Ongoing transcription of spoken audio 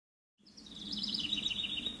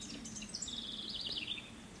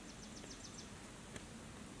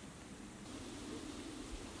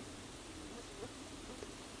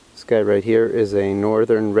This guy right here is a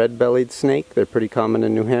northern red-bellied snake. They're pretty common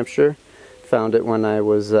in New Hampshire. Found it when I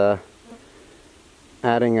was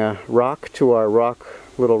adding a rock to our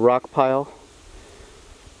little rock pile.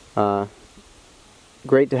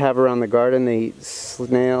 Great to have around the garden. They eat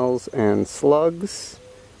snails and slugs.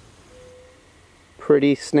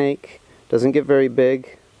 Pretty snake. Doesn't get very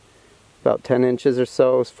big. About 10 inches or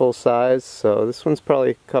so is full size. So this one's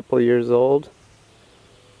probably a couple years old.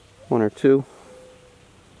 1 or 2.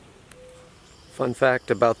 Fun fact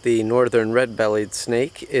about the northern red-bellied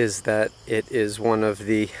snake is that it is one of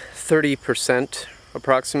the 30%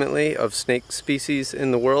 approximately of snake species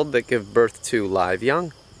in the world that give birth to live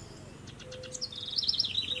young.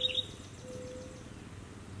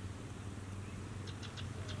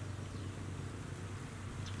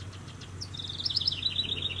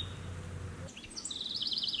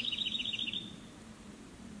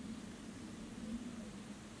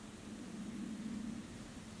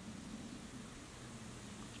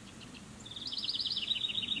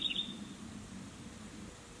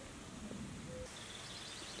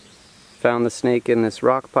 Found the snake in this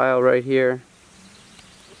rock pile right here.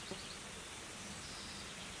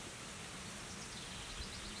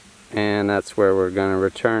 And that's where we're going to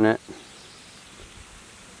return it.